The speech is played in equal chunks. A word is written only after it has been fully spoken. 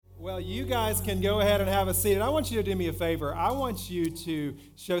Well, you guys can go ahead and have a seat. And I want you to do me a favor. I want you to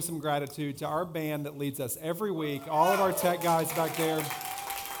show some gratitude to our band that leads us every week, all of our tech guys back there,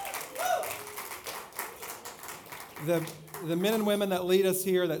 the men and women that lead us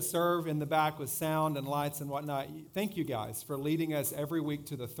here, that serve in the back with sound and lights and whatnot. Thank you guys for leading us every week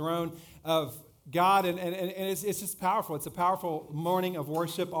to the throne of God, and it's just powerful. It's a powerful morning of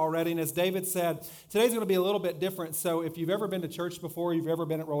worship already. And as David said, today's going to be a little bit different. So if you've ever been to church before, you've ever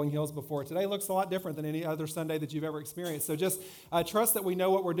been at Rolling Hills before, today looks a lot different than any other Sunday that you've ever experienced. So just trust that we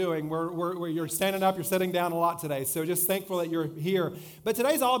know what we're doing. You're standing up, you're sitting down a lot today. So just thankful that you're here. But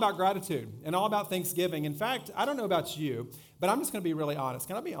today's all about gratitude and all about Thanksgiving. In fact, I don't know about you, but I'm just going to be really honest.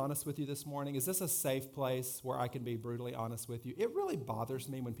 Can I be honest with you this morning? Is this a safe place where I can be brutally honest with you? It really bothers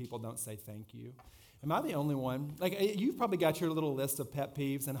me when people don't say thank you. Am I the only one? Like, you've probably got your little list of pet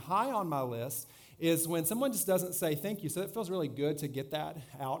peeves, and high on my list is when someone just doesn't say thank you. So it feels really good to get that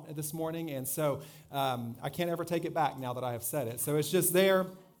out this morning, and so I can't ever take it back now that I have said it. So it's just there,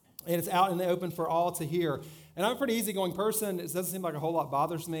 and it's out in the open for all to hear. And I'm a pretty easygoing person. It doesn't seem like a whole lot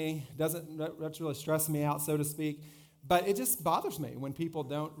bothers me. Doesn't really stress me out, so to speak. But it just bothers me when people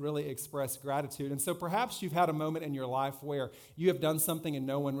don't really express gratitude. And so perhaps you've had a moment in your life where you have done something and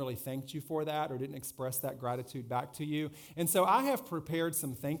no one really thanked you for that or didn't express that gratitude back to you. And so I have prepared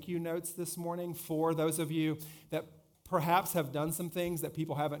some thank you notes this morning for those of you that perhaps have done some things that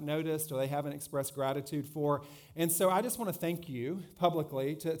people haven't noticed or they haven't expressed gratitude for. And so I just want to thank you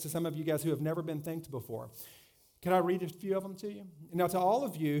publicly to some of you guys who have never been thanked before. Can I read a few of them to you? Now, to all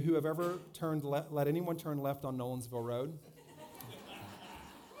of you who have ever let anyone turn left on Nolensville Road,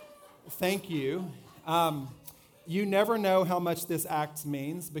 thank you. You never know how much this act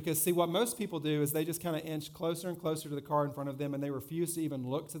means because, see, what most people do is they just kind of inch closer and closer to the car in front of them and they refuse to even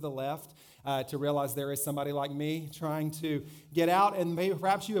look to the left to realize there is somebody like me trying to get out. And maybe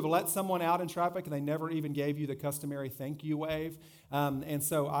perhaps you have let someone out in traffic and they never even gave you the customary thank you wave. And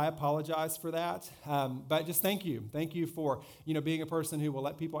so I apologize for that. But just thank you. Thank you for being a person who will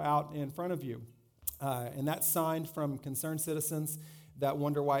let people out in front of you. And that's signed from concerned citizens that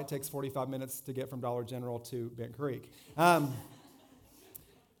wonder why it takes 45 minutes to get from Dollar General to Bent Creek. To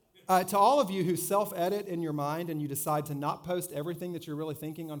all of you who self-edit in your mind and you decide to not post everything that you're really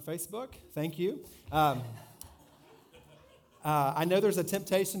thinking on Facebook, thank you. I know there's a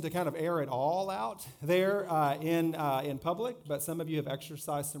temptation to kind of air it all out there in public, but some of you have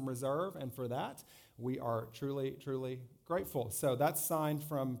exercised some reserve, and for that, we are truly, truly grateful. So that's signed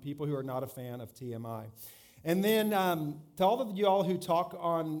from people who are not a fan of TMI. And then to all of you all who talk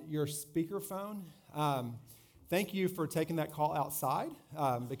on your speakerphone, thank you for taking that call outside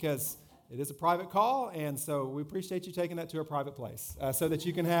because it is a private call, and so we appreciate you taking that to a private place so that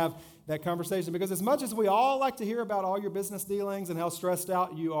you can have that conversation. Because as much as we all like to hear about all your business dealings and how stressed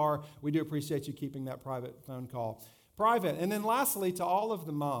out you are, we do appreciate you keeping that private phone call private. And then lastly, to all of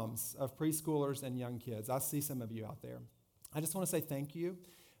the moms of preschoolers and young kids, I see some of you out there. I just want to say thank you.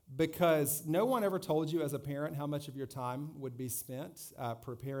 Because no one ever told you as a parent how much of your time would be spent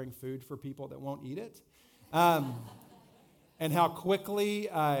preparing food for people that won't eat it. And how quickly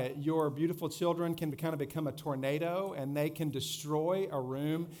your beautiful children can kind of become a tornado and they can destroy a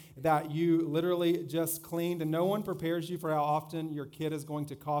room that you literally just cleaned. And no one prepares you for how often your kid is going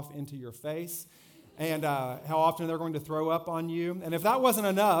to cough into your face and how often they're going to throw up on you. And if that wasn't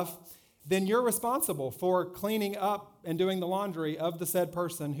enough, then you're responsible for cleaning up and doing the laundry of the said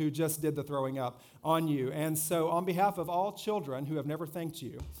person who just did the throwing up on you. And so on behalf of all children who have never thanked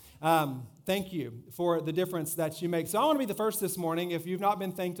you, thank you for the difference that you make. So I want to be the first this morning, if you've not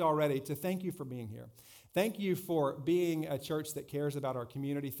been thanked already, to thank you for being here. Thank you for being a church that cares about our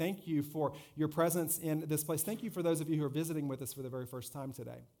community. Thank you for your presence in this place. Thank you for those of you who are visiting with us for the very first time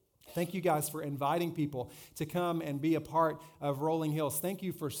today. Thank you guys for inviting people to come and be a part of Rolling Hills. Thank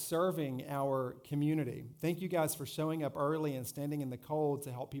you for serving our community. Thank you guys for showing up early and standing in the cold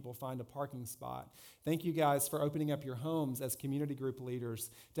to help people find a parking spot. Thank you guys for opening up your homes as community group leaders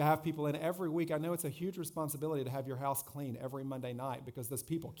to have people in every week. I know it's a huge responsibility to have your house clean every Monday night because those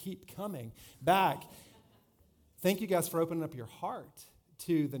people keep coming back. Thank you guys for opening up your heart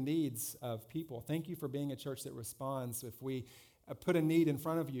to the needs of people. Thank you for being a church that responds. If we put a need in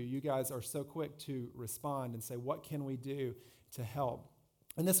front of you, you guys are so quick to respond and say, what can we do to help?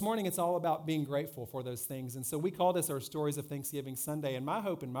 And this morning, it's all about being grateful for those things. And so we call this our Stories of Thanksgiving Sunday. And my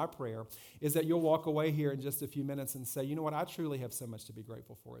hope and my prayer is that you'll walk away here in just a few minutes and say, you know what, I truly have so much to be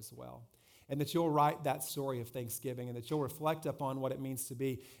grateful for as well. And that you'll write that story of Thanksgiving and that you'll reflect upon what it means to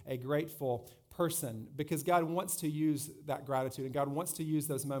be a grateful person, because God wants to use that gratitude, and God wants to use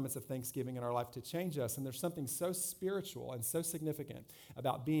those moments of thanksgiving in our life to change us. And there's something so spiritual and so significant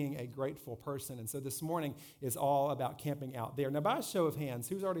about being a grateful person. And so this morning is all about camping out there. Now, by a show of hands,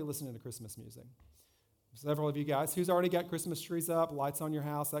 who's already listening to Christmas music? Several of you guys. Who's already got Christmas trees up, lights on your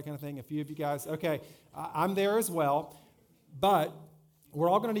house, that kind of thing? A few of you guys. Okay, I'm there as well. But we're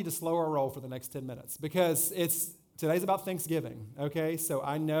all going to need to slow our roll for the next 10 minutes because today's about Thanksgiving, okay? So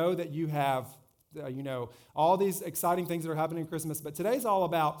I know that you have, all these exciting things that are happening in Christmas, but today's all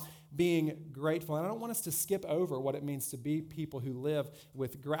about being grateful. And I don't want us to skip over what it means to be people who live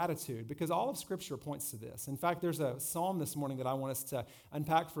with gratitude, because all of Scripture points to this. In fact, there's a psalm this morning that I want us to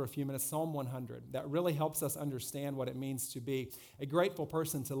unpack for a few minutes, Psalm 100, that really helps us understand what it means to be a grateful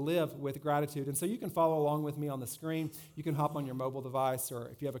person, to live with gratitude. And so you can follow along with me on the screen. You can hop on your mobile device, or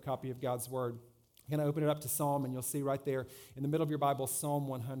if you have a copy of God's Word, you're going to open it up to Psalm, and you'll see right there in the middle of your Bible, Psalm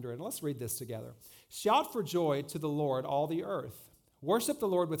 100. And let's read this together. Shout for joy to the Lord, all the earth. Worship the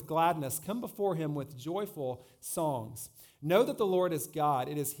Lord with gladness. Come before him with joyful songs. Know that the Lord is God.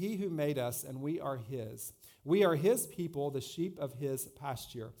 It is he who made us, and we are his. We are his people, the sheep of his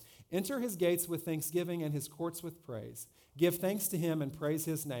pasture. Enter his gates with thanksgiving and his courts with praise. Give thanks to him and praise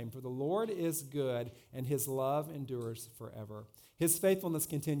his name, for the Lord is good, and his love endures forever. His faithfulness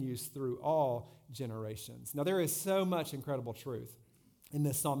continues through all generations. Now, there is so much incredible truth in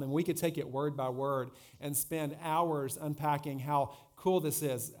this psalm, and we could take it word by word and spend hours unpacking how cool this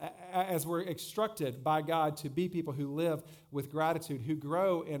is as we're instructed by God to be people who live with gratitude, who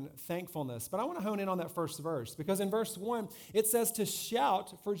grow in thankfulness. But I want to hone in on that first verse, because in verse 1, it says to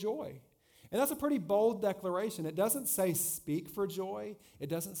shout for joy. And that's a pretty bold declaration. It doesn't say speak for joy. It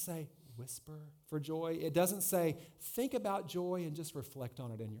doesn't say whisper for joy. It doesn't say think about joy and just reflect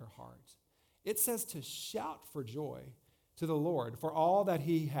on it in your heart. It says to shout for joy to the Lord for all that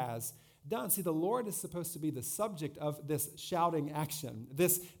he has done. See, the Lord is supposed to be the subject of this shouting action,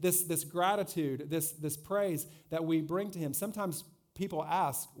 this gratitude, this praise that we bring to him. Sometimes people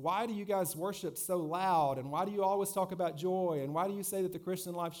ask, why do you guys worship so loud? And why do you always talk about joy? And why do you say that the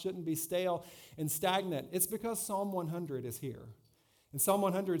Christian life shouldn't be stale and stagnant? It's because Psalm 100 is here. And Psalm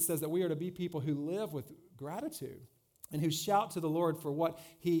 100 says that we are to be people who live with gratitude and who shout to the Lord for what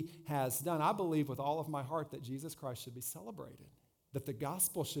he has done. I believe with all of my heart that Jesus Christ should be celebrated, that the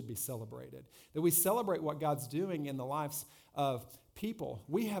gospel should be celebrated, that we celebrate what God's doing in the lives of people.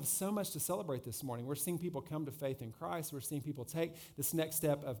 We have so much to celebrate this morning. We're seeing people come to faith in Christ. We're seeing people take this next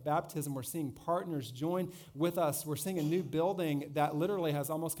step of baptism. We're seeing partners join with us. We're seeing a new building that literally has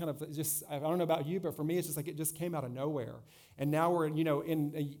almost kind of just, I don't know about you, but for me, it's just like it just came out of nowhere. And now we're,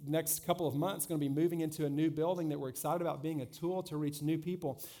 in the next couple of months, going to be moving into a new building that we're excited about being a tool to reach new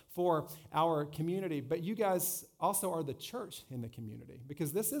people for our community. But you guys also are the church in the community,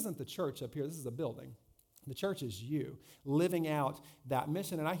 because this isn't the church up here. This is a building. The church is you living out that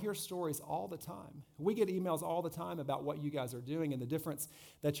mission. And I hear stories all the time. We get emails all the time about what you guys are doing and the difference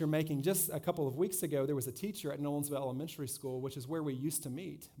that you're making. Just a couple of weeks ago, there was a teacher at Nolensville Elementary School, which is where we used to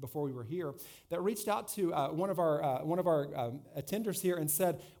meet before we were here, that reached out to one of our attenders here and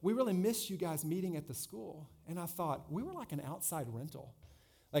said, we really miss you guys meeting at the school. And I thought, we were like an outside rental.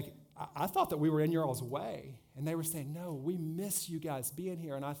 Like, I thought that we were in y'all's way. And they were saying, no, we miss you guys being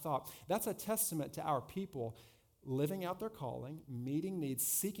here. And I thought, that's a testament to our people living out their calling, meeting needs,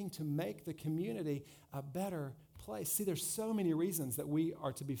 seeking to make the community a better place. See, there's so many reasons that we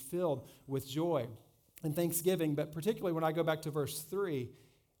are to be filled with joy and thanksgiving. But particularly when I go back to verse 3,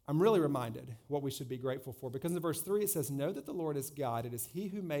 I'm really reminded what we should be grateful for. Because in verse 3, it says, know that the Lord is God. It is he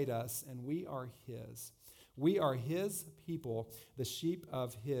who made us, and we are his. We are his people, the sheep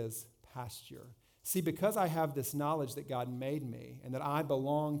of his pasture. See, because I have this knowledge that God made me and that I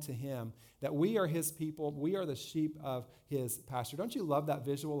belong to him, that we are his people, we are the sheep of his pasture. Don't you love that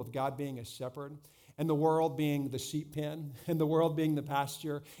visual of God being a shepherd and the world being the sheep pen and the world being the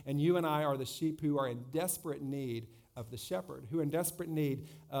pasture? And you and I are the sheep who are in desperate need of the shepherd, who are in desperate need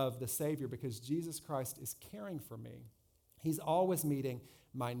of the Savior, because Jesus Christ is caring for me. He's always meeting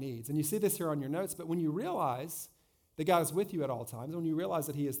my needs. And you see this here on your notes, but when you realize that God is with you at all times, when you realize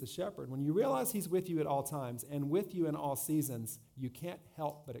that he is the shepherd, when you realize he's with you at all times and with you in all seasons, you can't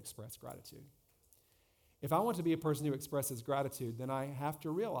help but express gratitude. If I want to be a person who expresses gratitude, then I have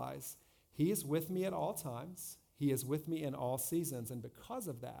to realize he is with me at all times, he is with me in all seasons, and because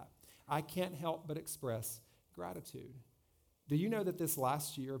of that, I can't help but express gratitude. Do you know that this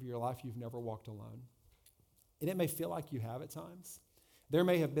last year of your life, you've never walked alone? And it may feel like you have at times. There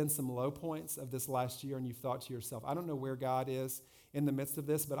may have been some low points of this last year, and you've thought to yourself, I don't know where God is in the midst of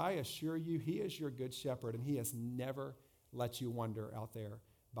this, but I assure you, he is your good shepherd, and he has never let you wander out there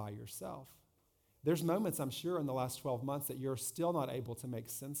by yourself. There's moments, I'm sure, in the last 12 months that you're still not able to make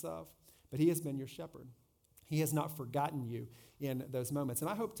sense of, but he has been your shepherd. He has not forgotten you in those moments. And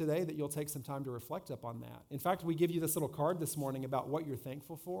I hope today that you'll take some time to reflect upon that. In fact, we give you this little card this morning about what you're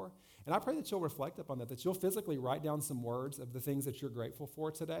thankful for. And I pray that you'll reflect upon that you'll physically write down some words of the things that you're grateful for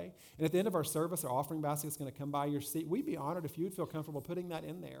today. And at the end of our service, our offering basket is going to come by your seat. We'd be honored if you'd feel comfortable putting that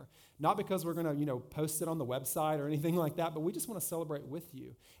in there. Not because we're going to, post it on the website or anything like that, but we just want to celebrate with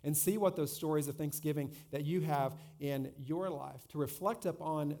you and see what those stories of Thanksgiving that you have in your life, to reflect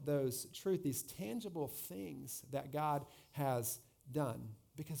upon those truth, these tangible things that God has done,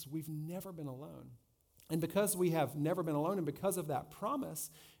 because we've never been alone. And because we have never been alone, and because of that promise,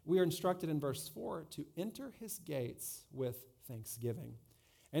 we are instructed in verse 4 to enter his gates with thanksgiving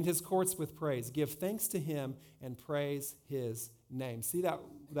and his courts with praise. Give thanks to him and praise his name. See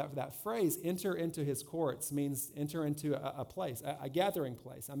that phrase, enter into his courts, means enter into a place, a gathering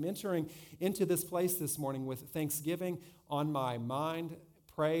place. I'm entering into this place this morning with thanksgiving on my mind,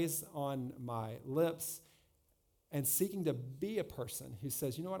 praise on my lips, and seeking to be a person who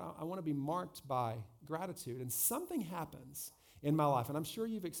says, you know what, I want to be marked by gratitude. And something happens in my life, and I'm sure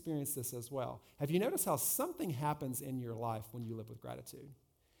you've experienced this as well. Have you noticed how something happens in your life when you live with gratitude?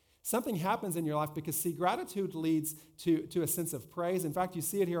 Something happens in your life because, see, gratitude leads to a sense of praise. In fact, you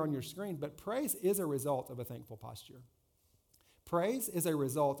see it here on your screen, but praise is a result of a thankful posture. Praise is a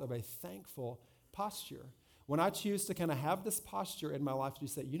result of a thankful posture. When I choose to kind of have this posture in my life to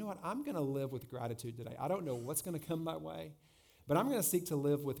say, you know what, I'm going to live with gratitude today. I don't know what's going to come my way, but I'm going to seek to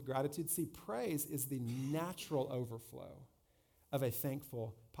live with gratitude. See, praise is the natural overflow of a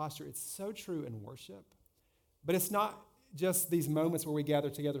thankful posture. It's so true in worship, but it's not just these moments where we gather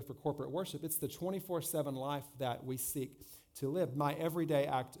together for corporate worship. It's the 24/7 life that we seek to live, my everyday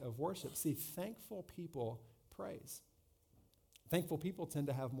act of worship. See, thankful people praise. Thankful people tend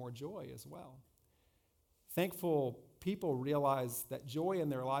to have more joy as well. Thankful people realize that joy in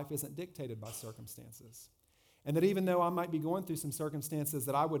their life isn't dictated by circumstances. And that even though I might be going through some circumstances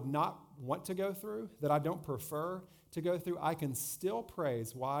that I would not want to go through, that I don't prefer to go through, I can still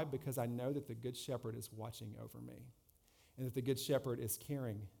praise. Why? Because I know that the Good Shepherd is watching over me and that the Good Shepherd is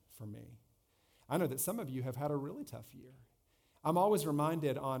caring for me. I know that some of you have had a really tough year. I'm always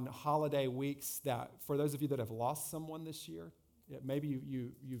reminded on holiday weeks that for those of you that have lost someone this year, maybe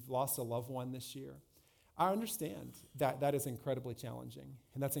you've lost a loved one this year, I understand that that is incredibly challenging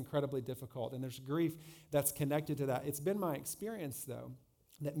and that's incredibly difficult, and there's grief that's connected to that. It's been my experience, though,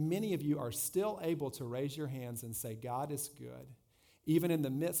 that many of you are still able to raise your hands and say, God is good, even in the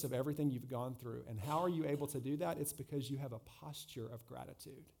midst of everything you've gone through. And how are you able to do that? It's because you have a posture of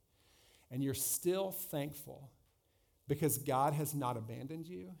gratitude, and you're still thankful because God has not abandoned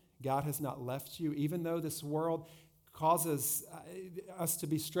you. God has not left you, even though this world causes us to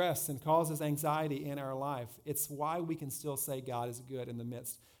be stressed and causes anxiety in our life. It's why we can still say God is good in the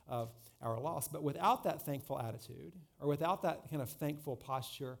midst of our loss. But without that thankful attitude, or without that kind of thankful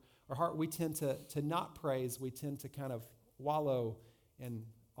posture or heart, we tend to not praise. We tend to kind of wallow in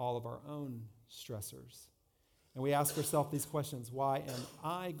all of our own stressors. And we ask ourselves these questions: why am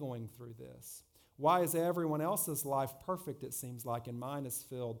I going through this? Why is everyone else's life perfect, it seems like, and mine is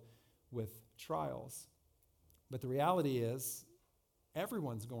filled with trials? But the reality is,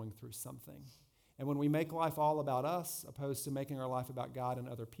 everyone's going through something. And when we make life all about us, opposed to making our life about God and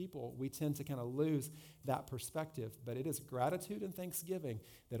other people, we tend to kind of lose that perspective. But it is gratitude and thanksgiving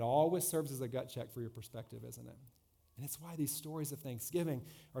that always serves as a gut check for your perspective, isn't it? And it's why these stories of Thanksgiving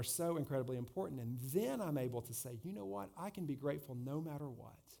are so incredibly important. And then I'm able to say, you know what? I can be grateful no matter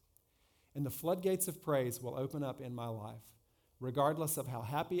what. And the floodgates of praise will open up in my life, regardless of how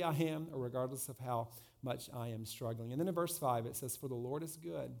happy I am or regardless of how much I am struggling. And then in verse 5, it says, for the Lord is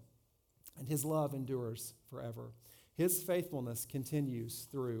good, and his love endures forever. His faithfulness continues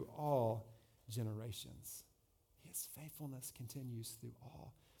through all generations. His faithfulness continues through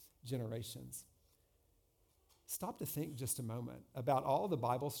all generations. Stop to think just a moment about all the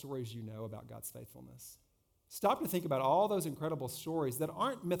Bible stories you know about God's faithfulness. Stop to think about all those incredible stories that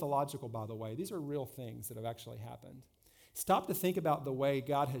aren't mythological, by the way. These are real things that have actually happened. Stop to think about the way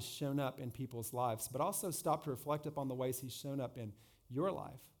God has shown up in people's lives, but also stop to reflect upon the ways he's shown up in your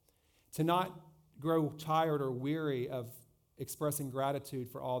life. To not grow tired or weary of expressing gratitude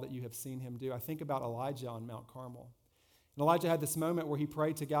for all that you have seen him do. I think about Elijah on Mount Carmel. And Elijah had this moment where he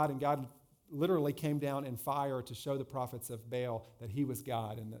prayed to God, and God literally came down in fire to show the prophets of Baal that he was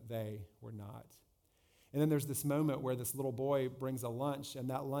God and that they were not. And then there's this moment where this little boy brings a lunch, and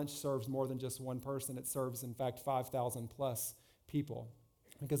that lunch serves more than just one person. It serves, in fact, 5,000 plus people.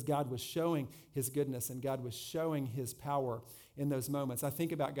 because God was showing his goodness and God was showing his power in those moments. I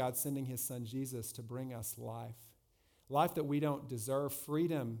think about God sending his son Jesus to bring us life that we don't deserve,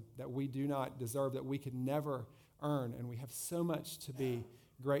 freedom that we do not deserve, that we could never earn, and we have so much to be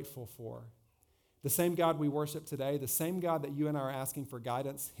grateful for. The same God we worship today, the same God that you and I are asking for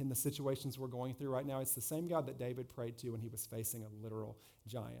guidance in the situations we're going through right now, it's the same God that David prayed to when he was facing a literal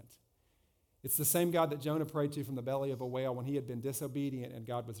giant. It's the same God that Jonah prayed to from the belly of a whale when he had been disobedient and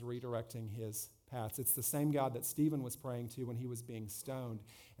God was redirecting his paths. It's the same God that Stephen was praying to when he was being stoned.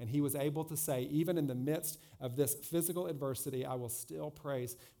 And he was able to say, even in the midst of this physical adversity, I will still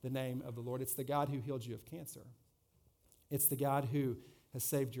praise the name of the Lord. It's the God who healed you of cancer. It's the God who has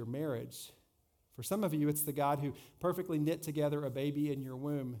saved your marriage. For some of you, it's the God who perfectly knit together a baby in your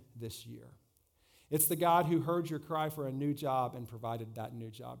womb this year. It's the God who heard your cry for a new job and provided that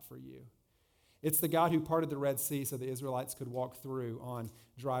new job for you. It's the God who parted the Red Sea so the Israelites could walk through on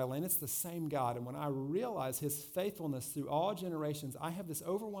dry land. It's the same God. And when I realize his faithfulness through all generations, I have this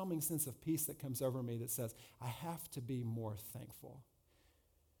overwhelming sense of peace that comes over me that says, I have to be more thankful.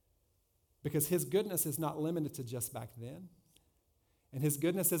 Because his goodness is not limited to just back then. And his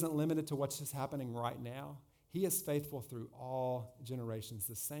goodness isn't limited to what's just happening right now. He is faithful through all generations.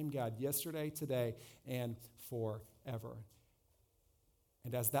 The same God yesterday, today, and forever.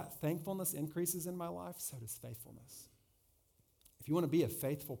 And as that thankfulness increases in my life, so does faithfulness. If you want to be a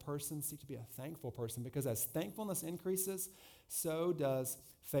faithful person, seek to be a thankful person, because as thankfulness increases, so does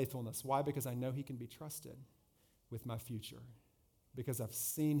faithfulness. Why? Because I know he can be trusted with my future, because I've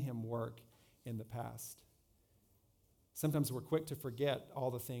seen him work in the past. Sometimes we're quick to forget all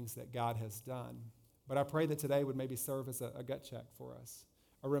the things that God has done, but I pray that today would maybe serve as a gut check for us,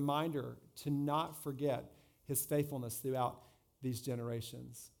 a reminder to not forget his faithfulness throughout these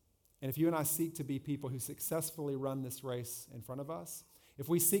generations. And if you and I seek to be people who successfully run this race in front of us, if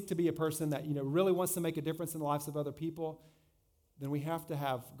we seek to be a person that really wants to make a difference in the lives of other people, then we have to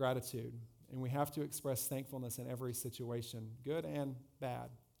have gratitude and we have to express thankfulness in every situation, good and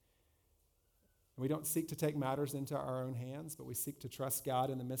bad. And we don't seek to take matters into our own hands, but we seek to trust God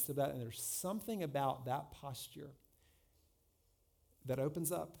in the midst of that. And there's something about that posture that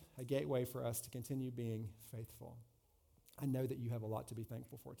opens up a gateway for us to continue being faithful. I know that you have a lot to be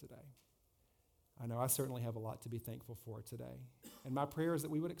thankful for today. I know I certainly have a lot to be thankful for today. And my prayer is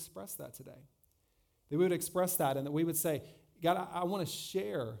that we would express that today. That we would express that and that we would say, God, I want to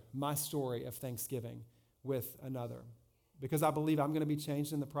share my story of thanksgiving with another, because I believe I'm going to be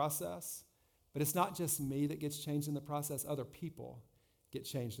changed in the process. But it's not just me that gets changed in the process. Other people get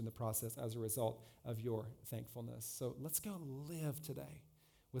changed in the process as a result of your thankfulness. So let's go live today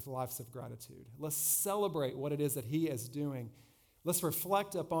with lives of gratitude. Let's celebrate what it is that he is doing. Let's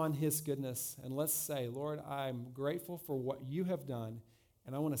reflect upon his goodness, and let's say, Lord, I'm grateful for what you have done,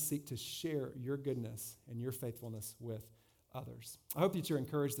 and I want to seek to share your goodness and your faithfulness with others. I hope that you're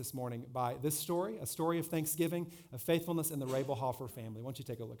encouraged this morning by this story, a story of thanksgiving, of faithfulness in the Rabelhofer family. Why don't you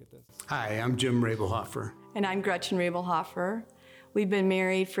take a look at this? Hi, I'm Jim Rabelhofer. And I'm Gretchen Rabelhofer. We've been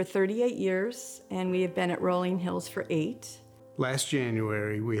married for 38 years, and we have been at Rolling Hills for 8. Last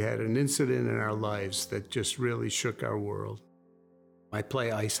January, we had an incident in our lives that just really shook our world. I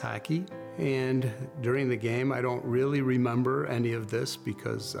play ice hockey, and during the game, I don't really remember any of this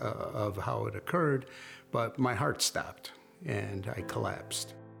because of how it occurred, but my heart stopped and I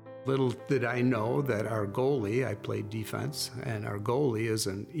collapsed. Little did I know that our goalie, I played defense, and our goalie is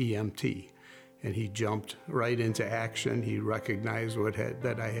an EMT, and he jumped right into action. He recognized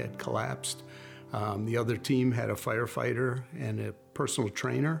that I had collapsed. The other team had a firefighter and a personal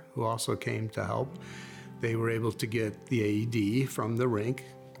trainer who also came to help. They were able to get the AED from the rink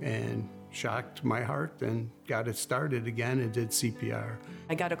and shocked my heart and got it started again and did CPR.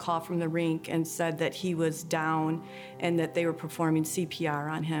 I got a call from the rink and said that he was down and that they were performing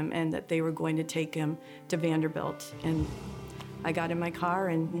CPR on him and that they were going to take him to Vanderbilt. And I got in my car,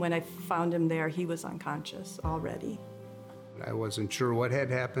 and when I found him there, he was unconscious already. I wasn't sure what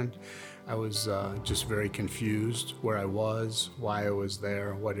had happened. I was just very confused where I was, why I was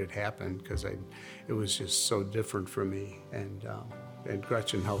there, what had happened, because it was just so different for me. And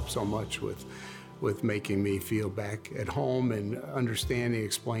Gretchen helped so much with making me feel back at home and understanding,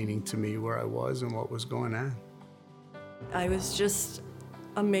 explaining to me where I was and what was going on. I was just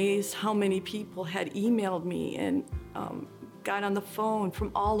amazed how many people had emailed me and got on the phone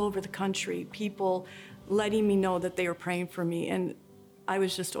from all over the country, people letting me know that they were praying for me, and I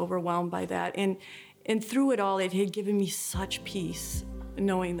was just overwhelmed by that. And through it all, it had given me such peace,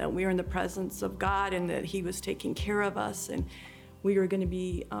 knowing that we were in the presence of God and that he was taking care of us and we were going to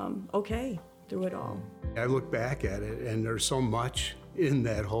be okay through it all. I look back at it, and there's so much in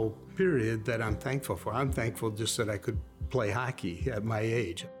that whole period that I'm thankful for. I'm thankful just that I could play hockey at my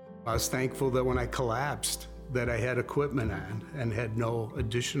age. I was thankful that when I collapsed, that I had equipment on and had no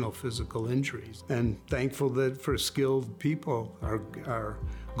additional physical injuries. And thankful that for skilled people, our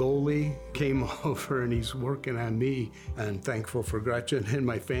goalie came over and he's working on me. And thankful for Gretchen and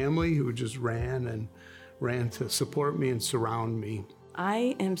my family who just ran to support me and surround me.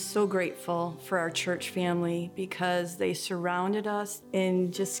 I am so grateful for our church family because they surrounded us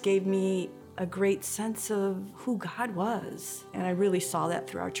and just gave me a great sense of who God was. And I really saw that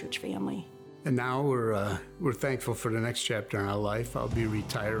through our church family. And now we're thankful for the next chapter in our life. I'll be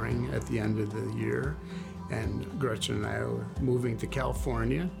retiring at the end of the year, and Gretchen and I are moving to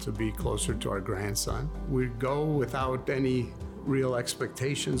California to be closer to our grandson. We go without any real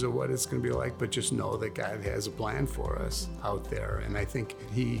expectations of what it's going to be like, but just know that God has a plan for us out there. And I think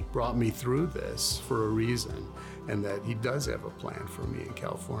He brought me through this for a reason, and that He does have a plan for me in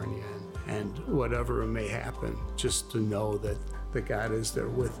California. And whatever may happen, just to know that God is there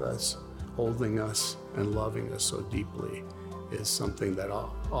with us, holding us and loving us so deeply, is something that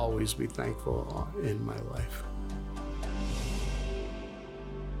I'll always be thankful in my life.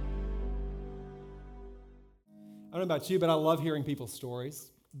 I don't know about you, but I love hearing people's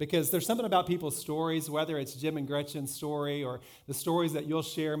stories, because there's something about people's stories, whether it's Jim and Gretchen's story or the stories that you'll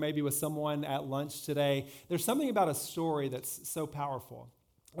share maybe with someone at lunch today. There's something about a story that's so powerful.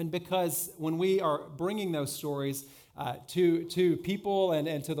 And because when we are bringing those stories to people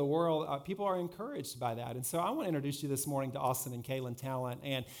and to the world, people are encouraged by that. And so I want to introduce you this morning to Austin and Kaylin Talent.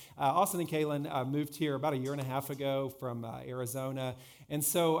 And Austin and Kaylin moved here about a year and a half ago from Arizona. And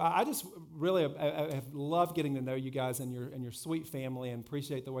so I just really have loved getting to know you guys and your sweet family, and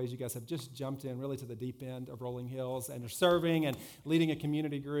appreciate the ways you guys have just jumped in really to the deep end of Rolling Hills and are serving and leading a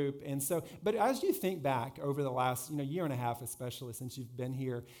community group. And so, but as you think back over the last year and a half, especially since you've been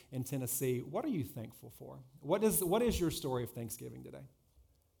here in Tennessee, what are you thankful for? What is your story of Thanksgiving today?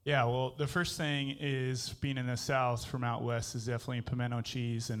 Yeah, well, the first thing is being in the South from out west is definitely pimento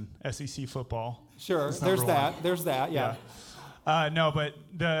cheese and SEC football. Sure, there's that, yeah. No, but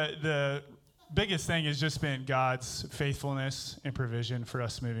the biggest thing has just been God's faithfulness and provision for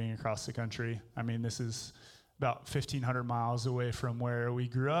us moving across the country. I mean, this is about 1,500 miles away from where we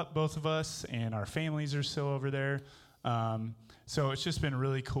grew up, both of us, and our families are still over there. So it's just been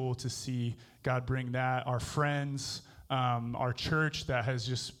really cool to see God bring that, our friends, our church that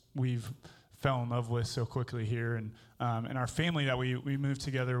we've fell in love with so quickly here, and our family that we moved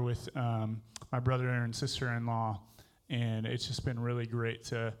together with my brother and sister-in-law. And it's just been really great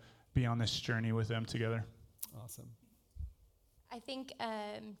to be on this journey with them together. Awesome. I think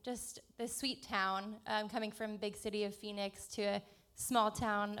just the sweet town, coming from big city of Phoenix to a small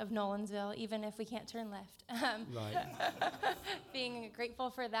town of Nolensville, even if we can't turn left. Right. Being grateful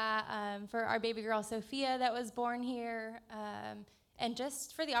for that, for our baby girl Sophia that was born here, and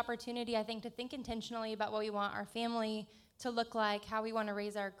just for the opportunity, I think, to think intentionally about what we want our family to look like, how we want to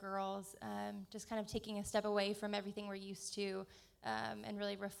raise our girls, just kind of taking a step away from everything we're used to, and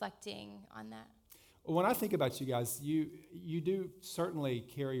really reflecting on that. When I think about you guys, you do certainly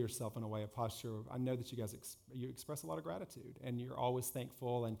carry yourself in a way, a posture. I know that you guys you express a lot of gratitude, and you're always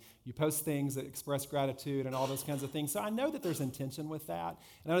thankful, and you post things that express gratitude and all those kinds of things. So I know that there's intention with that,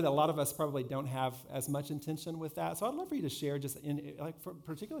 and I know that a lot of us probably don't have as much intention with that. So I'd love for you to share, just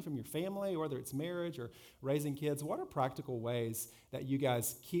particularly from your family, whether it's marriage or raising kids, what are practical ways that you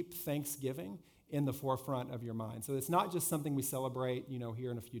guys keep Thanksgiving in the forefront of your mind? So it's not just something we celebrate, here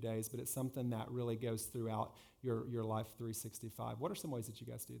in a few days, but it's something that really goes throughout your life 365. What are some ways that you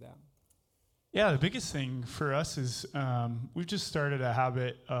guys do that? Yeah, the biggest thing for us is we've just started a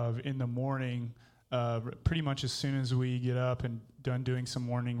habit of in the morning, pretty much as soon as we get up and done doing some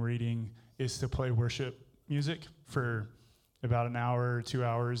morning reading, is to play worship music for about an hour or 2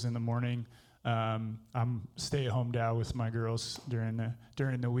 hours in the morning. I'm stay-at-home dad with my girls during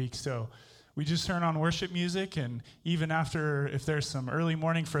the week, so we just turn on worship music, and even after, if there's some early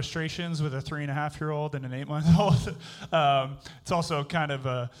morning frustrations with a 3.5-year-old and an 8-month-old, it's also kind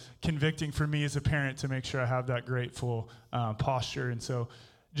of convicting for me as a parent to make sure I have that grateful posture. And so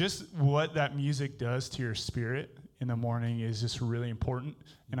just what that music does to your spirit in the morning is just really important.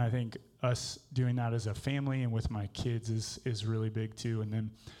 And I think us doing that as a family and with my kids is really big too. And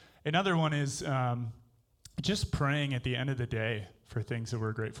then another one is just praying at the end of the day for things that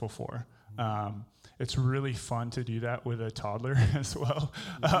we're grateful for. It's really fun to do that with a toddler as well,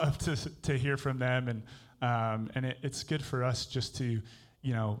 to hear from them, and it's good for us just to,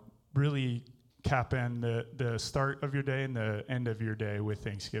 really cap in the start of your day and the end of your day with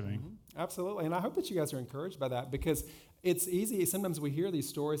Thanksgiving. Mm-hmm. Absolutely, and I hope that you guys are encouraged by that, because it's easy. Sometimes we hear these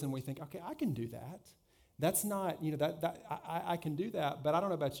stories and we think, okay, I can do that. That's not, I can do that. But I don't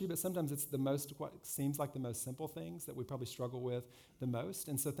know about you, but sometimes it's what seems like the most simple things that we probably struggle with the most.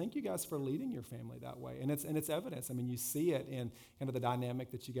 And so thank you guys for leading your family that way. And it's evidence. I mean, you see it in kind of the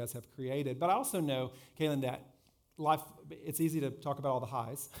dynamic that you guys have created. But I also know, Kaylin, that life, it's easy to talk about all the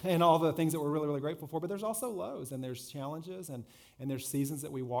highs and all the things that we're really, really grateful for, but there's also lows, and there's challenges, and there's seasons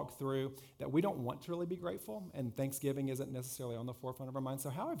that we walk through that we don't want to really be grateful, and Thanksgiving isn't necessarily on the forefront of our mind.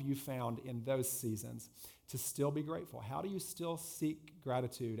 So how have you found in those seasons to still be grateful? How do you still seek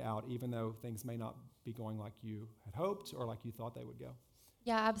gratitude out, even though things may not be going like you had hoped or like you thought they would go?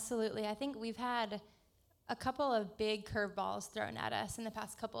 Yeah, absolutely. I think we've had a couple of big curveballs thrown at us in the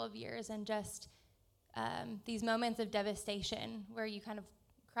past couple of years, and just these moments of devastation where you kind of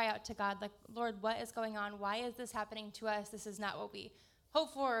cry out to God, like, Lord, what is going on? Why is this happening to us? This is not what we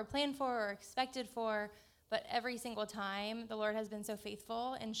hoped for or planned for or expected for. But every single time, the Lord has been so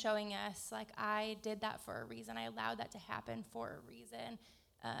faithful in showing us, like, I did that for a reason. I allowed that to happen for a reason,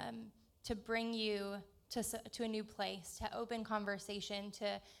 to bring you to a new place, to open conversation,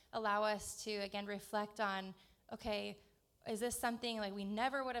 to allow us to, again, reflect on, okay, is this something like we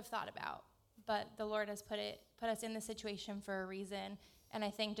never would have thought about? But the Lord has put us in this situation for a reason. And I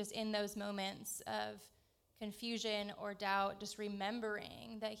think just in those moments of confusion or doubt, just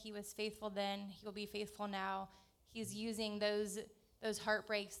remembering that he was faithful then, he will be faithful now. He's using those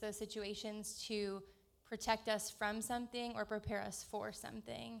heartbreaks, those situations to protect us from something or prepare us for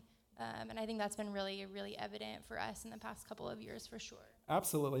something. And I think that's been really, really evident for us in the past couple of years for sure.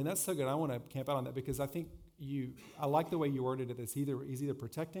 Absolutely, and that's so good. I want to camp out on that because I think I like the way you worded it. He's either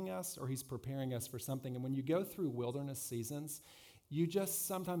protecting us or he's preparing us for something. And when you go through wilderness seasons, you just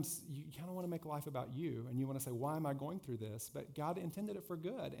sometimes you kind of want to make life about you, and you want to say, why am I going through this? But God intended it for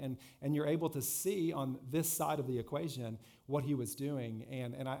good, and you're able to see on this side of the equation what he was doing.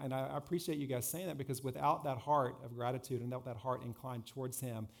 And I appreciate you guys saying that, because without that heart of gratitude and without that heart inclined towards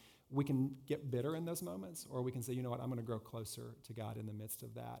him, we can get bitter in those moments, or we can say, you know what, I'm going to grow closer to God in the midst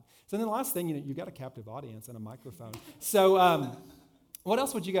of that. So then the last thing, you've got a captive audience and a microphone. So what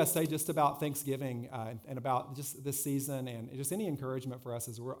else would you guys say just about Thanksgiving and about just this season, and just any encouragement for us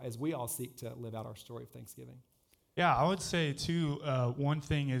as we all seek to live out our story of Thanksgiving? Yeah, I would say too, one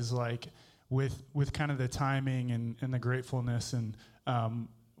thing is like with kind of the timing and the gratefulness, and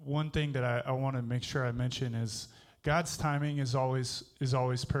one thing that I want to make sure I mention is God's timing is always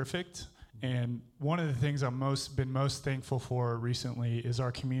perfect. And one of the things I've been most thankful for recently is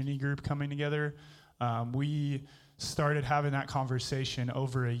our community group coming together. We started having that conversation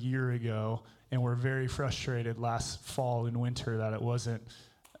over a year ago, and we're very frustrated last fall and winter that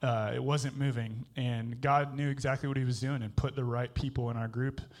it wasn't moving. And God knew exactly what he was doing and put the right people in our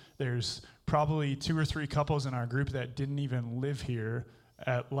group. There's probably 2 or 3 couples in our group that didn't even live here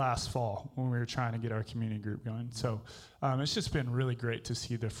at last fall when we were trying to get our community group going. So it's just been really great to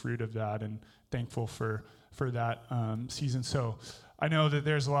see the fruit of that, and thankful for that season. So I know that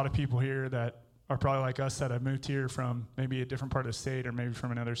there's a lot of people here that are probably like us that have moved here from maybe a different part of the state or maybe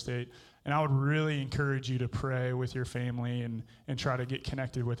from another state. And I would really encourage you to pray with your family and try to get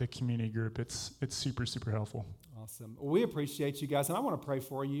connected with a community group. It's super, super helpful. Awesome. Well, we appreciate you guys, and I want to pray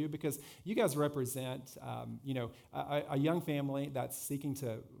for you because you guys represent, a young family that's seeking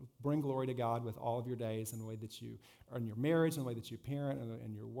to bring glory to God with all of your days, in the way that you are in your marriage, in the way that you parent,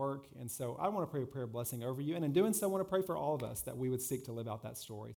 and your work. And so I want to pray a prayer of blessing over you, and in doing so, I want to pray for all of us that we would seek to live out that story.